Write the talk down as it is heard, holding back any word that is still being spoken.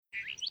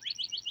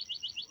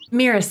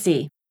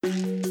Miracy.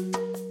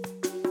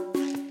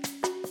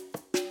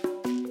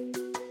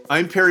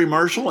 I'm Perry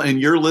Marshall, and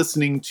you're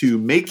listening to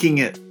Making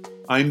It.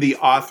 I'm the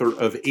author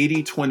of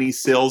 80/20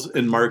 Sales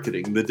and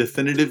Marketing, the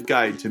definitive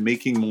guide to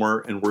making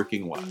more and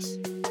working less.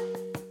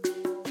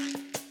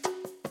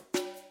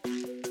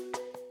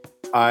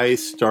 I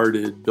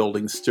started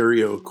building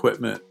stereo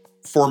equipment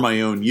for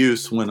my own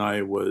use when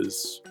I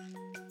was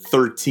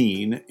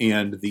 13,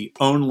 and the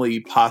only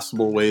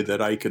possible way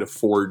that I could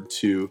afford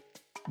to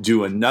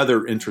do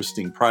another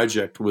interesting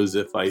project was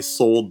if I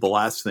sold the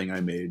last thing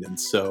I made. And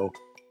so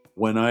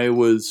when I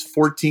was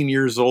 14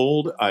 years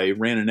old, I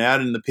ran an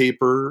ad in the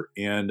paper,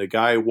 and a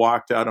guy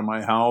walked out of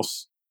my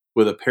house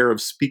with a pair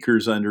of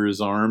speakers under his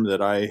arm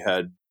that I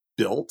had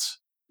built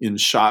in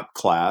shop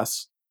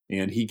class.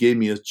 And he gave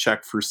me a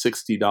check for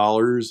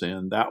 $60,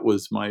 and that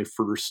was my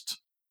first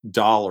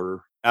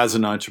dollar as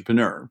an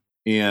entrepreneur.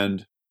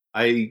 And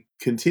I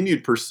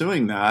continued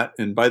pursuing that.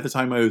 And by the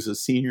time I was a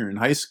senior in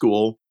high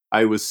school,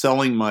 I was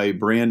selling my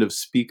brand of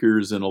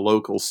speakers in a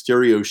local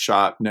stereo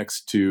shop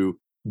next to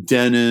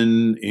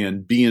Denon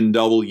and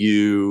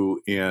B&W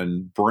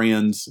and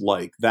brands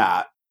like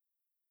that.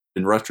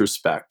 In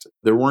retrospect,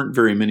 there weren't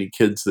very many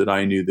kids that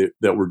I knew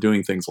that were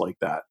doing things like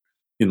that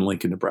in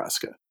Lincoln,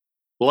 Nebraska.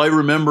 Well, I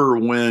remember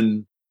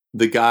when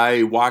the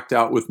guy walked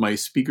out with my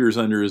speakers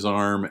under his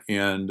arm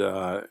and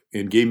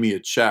gave me a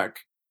check.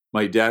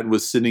 My dad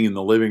was sitting in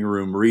the living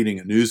room reading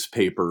a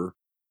newspaper,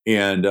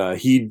 and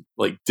he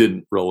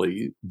didn't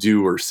really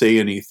do or say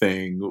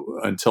anything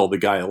until the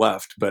guy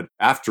left. But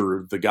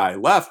after the guy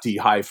left, he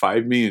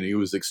high-fived me, and he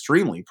was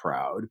extremely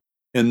proud.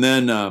 And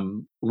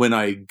then when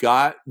I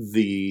got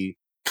the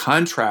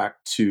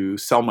contract to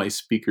sell my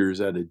speakers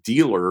at a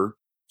dealer,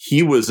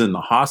 he was in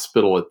the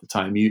hospital at the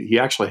time. He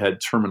actually had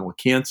terminal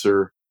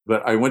cancer,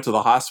 but I went to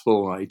the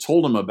hospital and I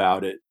told him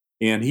about it,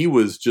 and he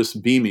was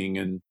just beaming.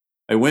 And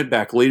I went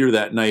back later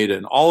that night,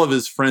 and all of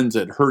his friends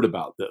had heard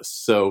about this.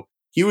 So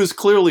he was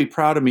clearly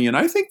proud of me. And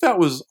I think that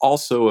was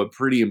also a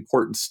pretty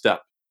important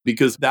step,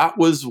 because that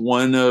was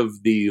one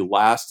of the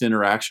last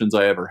interactions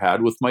I ever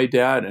had with my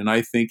dad. And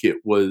I think it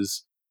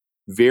was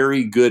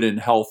very good and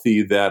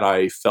healthy that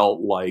I felt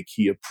like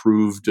he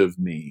approved of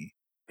me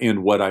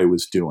and what I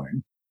was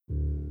doing.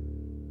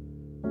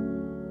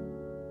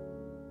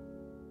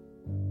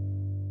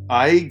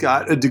 I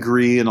got a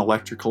degree in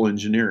electrical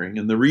engineering.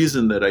 And the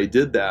reason that I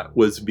did that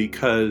was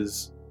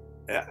because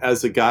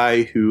as a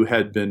guy who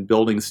had been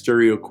building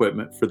stereo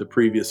equipment for the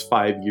previous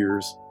 5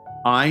 years,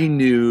 I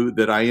knew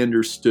that I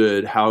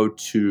understood how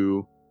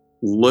to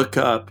look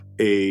up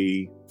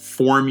a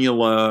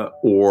formula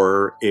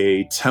or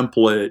a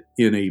template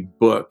in a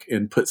book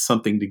and put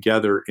something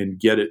together and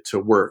get it to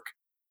work.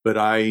 But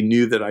I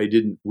knew that I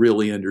didn't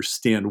really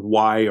understand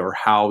why or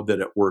how that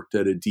it worked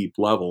at a deep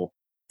level.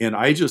 And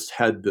I just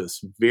had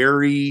this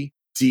very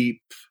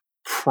deep,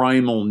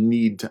 primal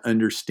need to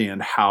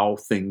understand how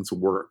things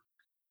work.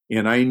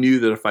 And I knew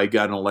that if I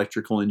got an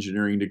electrical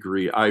engineering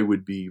degree, I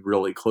would be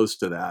really close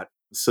to that.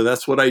 So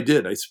that's what I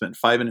did. I spent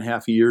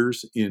 5.5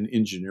 years in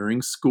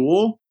engineering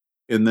school,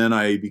 and then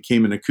I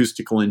became an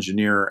acoustical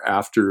engineer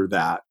after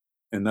that.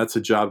 And that's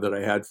a job that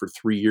I had for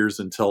 3 years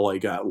until I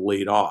got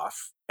laid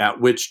off, at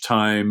which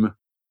time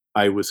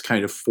I was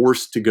kind of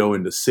forced to go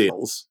into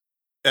sales.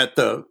 At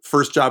the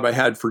first job I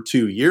had for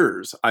 2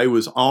 years, I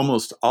was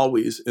almost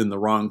always in the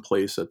wrong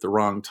place at the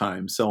wrong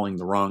time, selling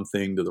the wrong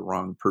thing to the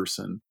wrong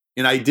person.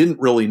 And I didn't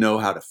really know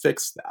how to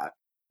fix that.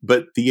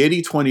 But the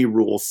 80/20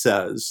 rule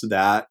says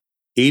that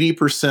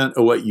 80%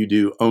 of what you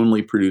do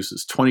only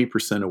produces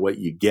 20% of what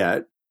you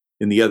get,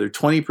 and the other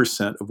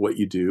 20% of what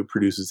you do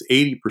produces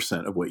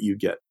 80% of what you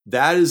get.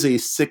 That is a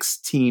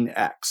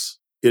 16x.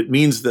 It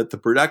means that the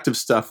productive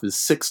stuff is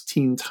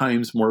 16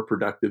 times more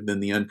productive than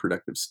the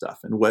unproductive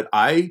stuff. And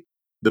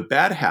the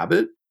bad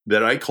habit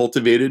that I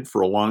cultivated for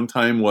a long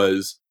time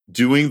was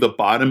doing the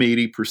bottom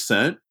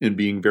 80% and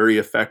being very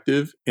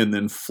effective, and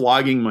then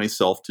flogging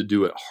myself to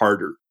do it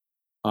harder.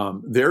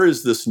 There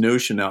is this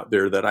notion out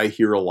there that I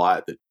hear a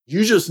lot that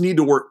you just need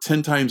to work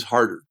 10 times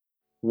harder.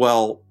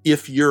 Well,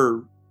 if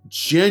you're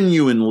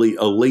genuinely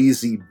a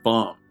lazy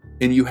bum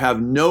and you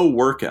have no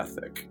work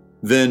ethic,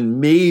 then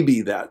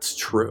maybe that's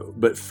true.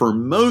 But for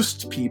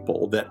most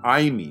people that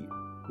I meet,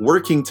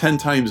 working 10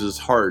 times as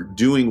hard,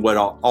 doing what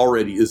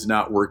already is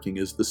not working,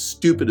 is the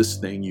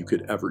stupidest thing you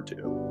could ever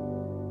do.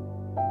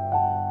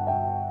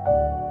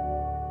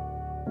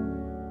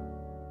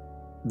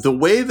 The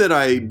way that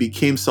I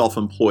became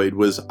self-employed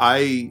was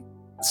I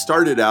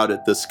started out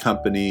at this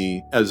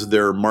company as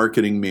their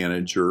marketing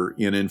manager.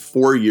 And in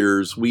 4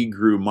 years, we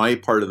grew my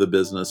part of the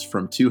business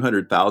from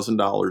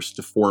 $200,000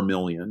 to $4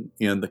 million.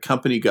 And the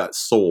company got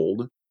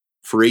sold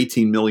for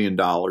 $18 million.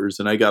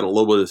 And I got a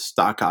little bit of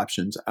stock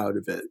options out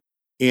of it.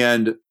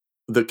 And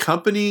the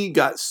company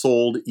got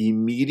sold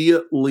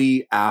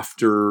immediately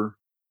after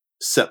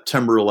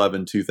September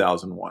 11,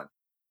 2001.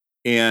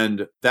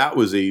 And that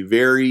was a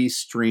very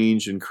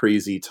strange and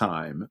crazy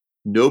time.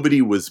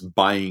 Nobody was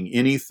buying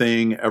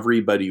anything.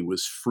 Everybody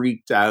was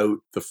freaked out.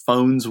 The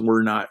phones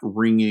were not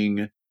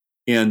ringing.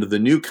 And the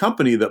new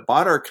company that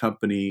bought our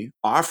company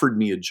offered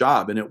me a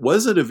job, and it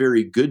wasn't a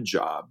very good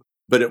job,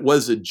 but it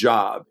was a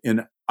job.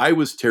 And I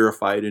was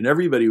terrified, and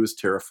everybody was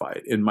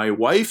terrified. And my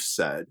wife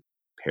said,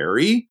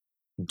 Perry,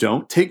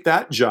 don't take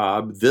that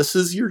job. This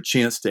is your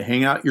chance to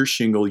hang out your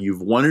shingle.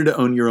 You've wanted to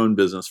own your own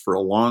business for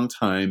a long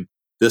time.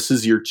 This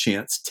is your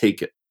chance.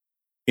 Take it.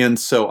 And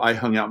so I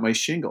hung out my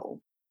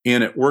shingle,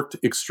 and it worked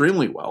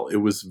extremely well. It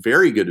was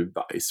very good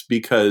advice,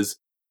 because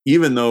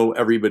even though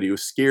everybody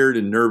was scared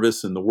and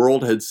nervous and the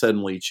world had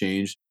suddenly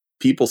changed,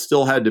 people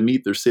still had to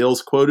meet their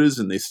sales quotas,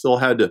 and they still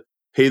had to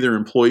pay their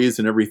employees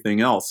and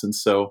everything else. And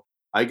so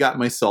I got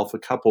myself a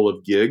couple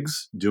of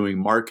gigs doing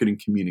marketing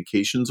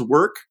communications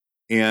work,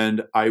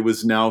 and I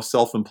was now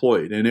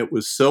self-employed. And it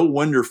was so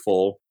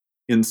wonderful.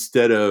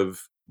 Instead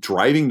of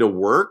driving to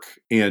work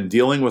and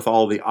dealing with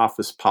all the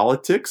office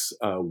politics,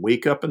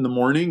 wake up in the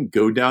morning,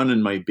 go down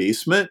in my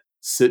basement,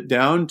 sit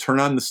down, turn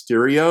on the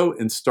stereo,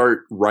 and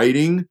start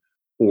writing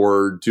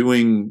or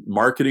doing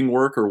marketing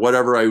work or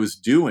whatever I was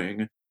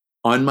doing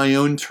on my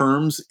own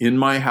terms in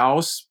my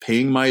house,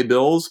 paying my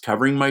bills,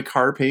 covering my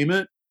car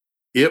payment.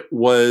 It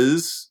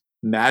was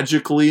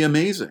magically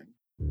amazing.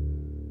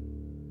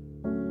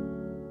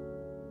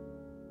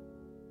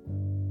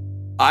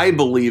 I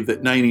believe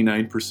that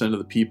 99% of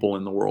the people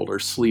in the world are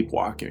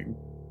sleepwalking.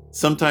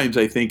 Sometimes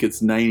I think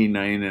it's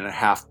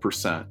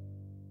 99.5%.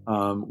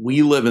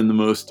 We live in the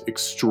most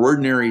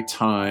extraordinary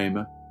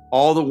time.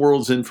 All the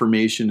world's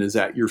information is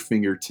at your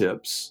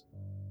fingertips.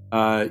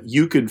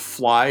 You could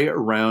fly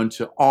around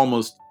to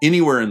almost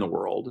anywhere in the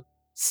world,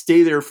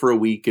 stay there for a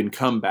week, and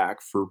come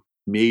back for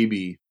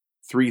maybe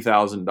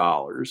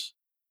 $3,000.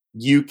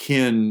 You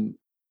can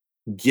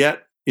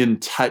get in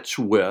touch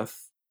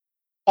with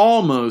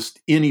almost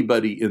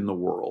anybody in the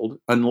world,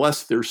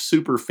 unless they're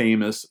super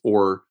famous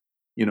or,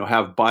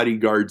 have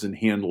bodyguards and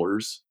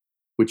handlers,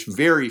 which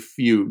very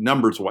few,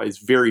 numbers-wise,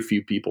 very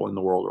few people in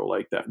the world are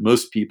like that.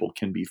 Most people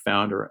can be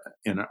found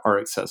and are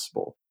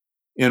accessible.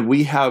 And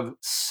we have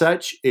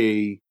such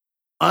a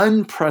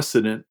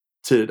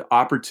unprecedented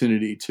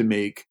opportunity to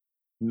make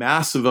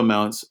massive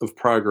amounts of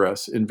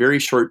progress in very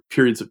short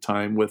periods of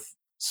time with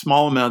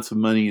small amounts of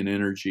money and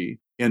energy.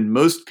 And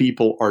most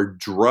people are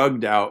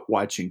drugged out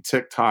watching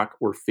TikTok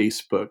or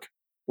Facebook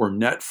or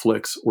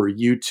Netflix or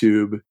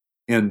YouTube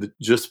and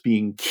just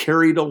being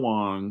carried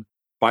along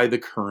by the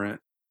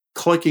current,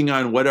 clicking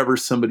on whatever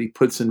somebody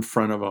puts in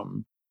front of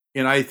them.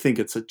 And I think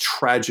it's a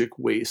tragic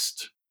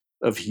waste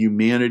of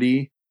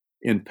humanity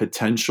and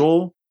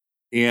potential.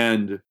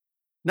 And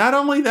not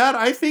only that,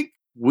 I think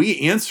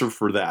we answer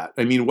for that.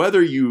 I mean,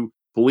 whether you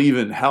believe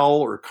in hell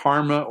or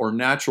karma or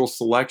natural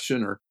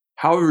selection or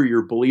however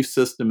your belief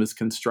system is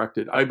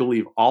constructed, I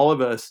believe all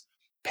of us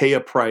pay a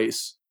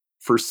price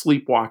for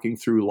sleepwalking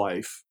through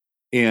life.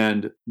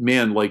 And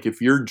man, like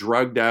if you're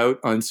drugged out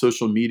on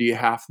social media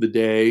half the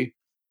day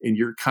and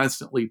you're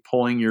constantly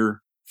pulling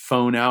your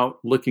phone out,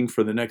 looking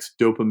for the next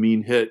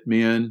dopamine hit,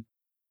 man,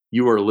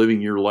 you are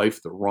living your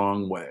life the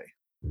wrong way.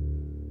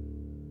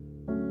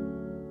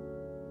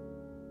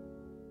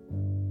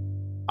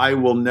 I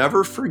will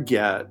never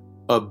forget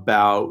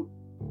about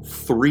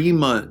 3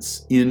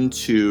 months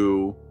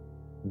into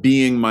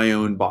being my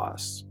own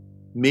boss.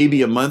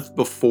 Maybe a month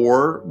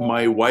before,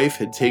 my wife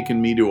had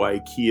taken me to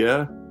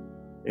IKEA,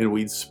 and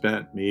we'd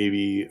spent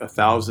maybe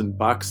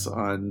 $1,000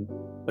 on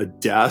a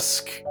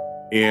desk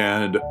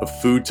and a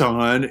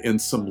futon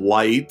and some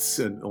lights,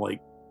 and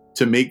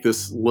to make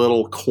this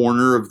little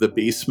corner of the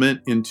basement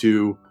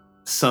into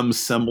some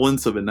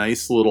semblance of a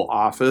nice little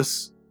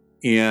office.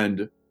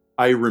 And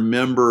I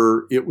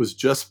remember it was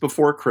just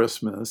before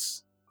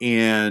Christmas,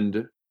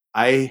 and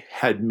I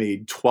had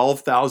made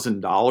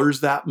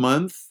 $12,000 that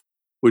month,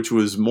 which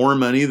was more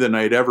money than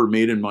I'd ever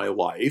made in my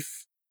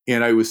life.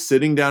 And I was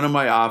sitting down in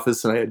my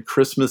office, and I had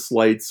Christmas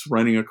lights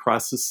running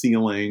across the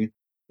ceiling,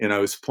 and I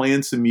was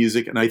playing some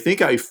music. And I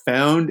think I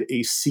found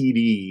a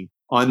CD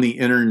on the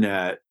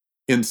internet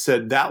and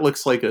said, that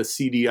looks like a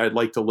CD I'd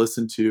like to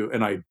listen to.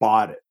 And I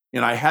bought it.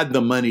 And I had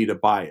the money to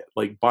buy it.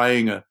 Like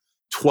buying a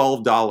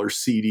 $12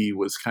 CD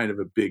was kind of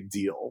a big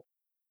deal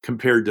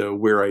compared to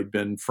where I'd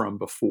been from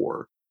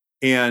before.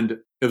 And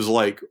it was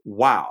like,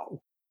 wow,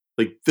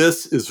 like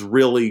this is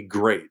really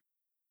great.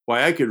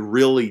 Why, I could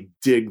really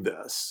dig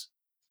this.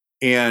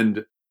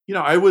 And,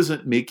 I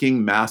wasn't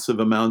making massive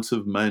amounts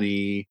of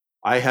money.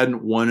 I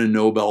hadn't won a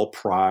Nobel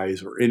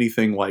Prize or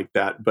anything like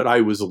that, but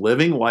I was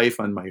living life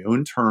on my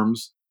own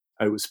terms.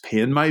 I was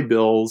paying my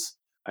bills.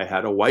 I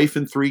had a wife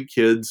and 3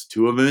 kids,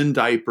 2 of them in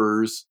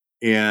diapers,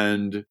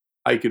 and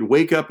I could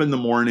wake up in the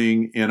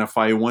morning, and if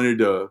I wanted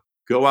to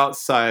go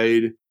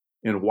outside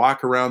and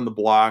walk around the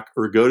block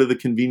or go to the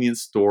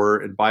convenience store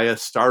and buy a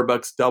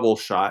Starbucks double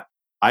shot,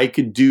 I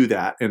could do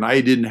that. And I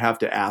didn't have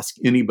to ask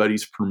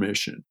anybody's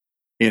permission.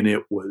 And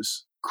it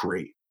was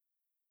great.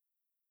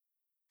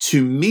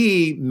 To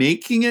me,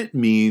 making it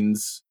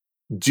means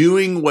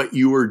doing what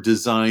you were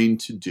designed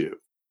to do.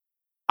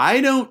 I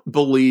don't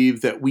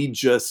believe that we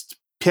just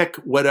pick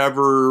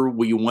whatever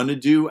we want to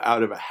do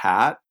out of a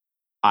hat.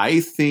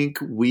 I think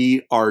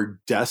we are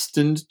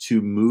destined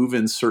to move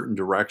in certain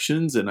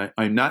directions. And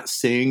I'm not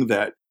saying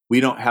that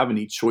we don't have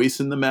any choice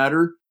in the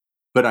matter,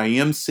 but I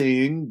am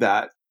saying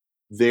that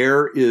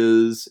there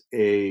is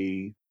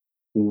a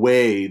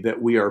way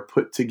that we are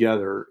put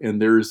together,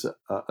 and there's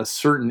a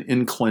certain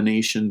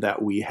inclination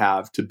that we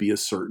have to be a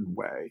certain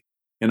way.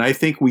 And I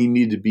think we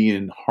need to be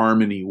in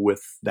harmony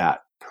with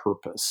that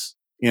purpose.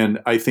 And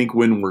I think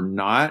when we're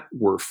not,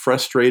 we're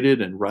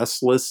frustrated and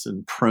restless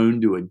and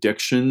prone to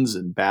addictions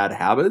and bad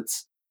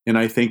habits. And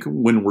I think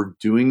when we're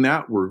doing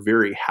that, we're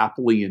very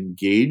happily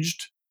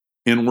engaged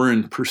and we're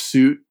in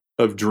pursuit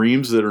of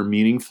dreams that are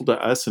meaningful to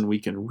us, and we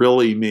can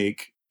really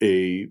make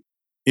a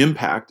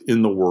impact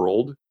in the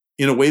world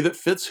in a way that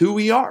fits who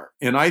we are.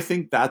 And I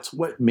think that's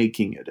what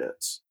making it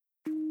is.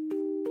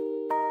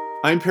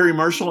 I'm Perry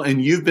Marshall,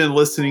 and you've been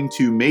listening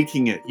to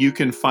Making It. You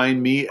can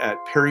find me at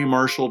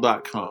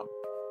perrymarshall.com.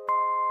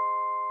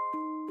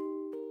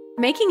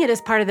 Making It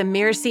is part of the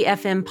Mirasee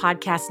FM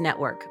podcast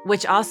network,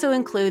 which also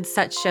includes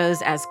such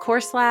shows as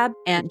Course Lab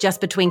and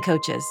Just Between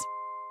Coaches.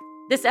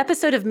 This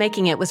episode of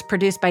Making It was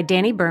produced by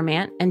Danny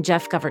Burmant and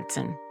Jeff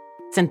Govertson.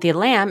 Cynthia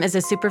Lamb is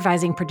a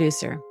supervising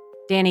producer.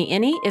 Danny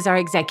Inney is our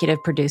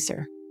executive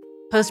producer.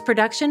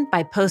 Post-production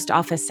by Post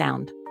Office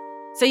Sound.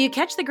 So you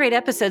catch the great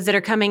episodes that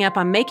are coming up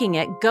on Making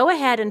It, go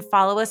ahead and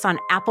follow us on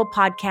Apple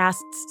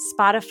Podcasts,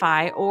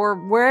 Spotify, or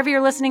wherever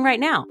you're listening right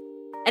now.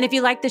 And if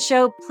you like the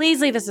show, please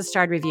leave us a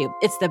starred review.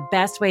 It's the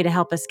best way to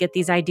help us get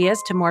these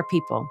ideas to more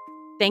people.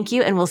 Thank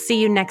you, and we'll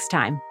see you next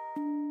time.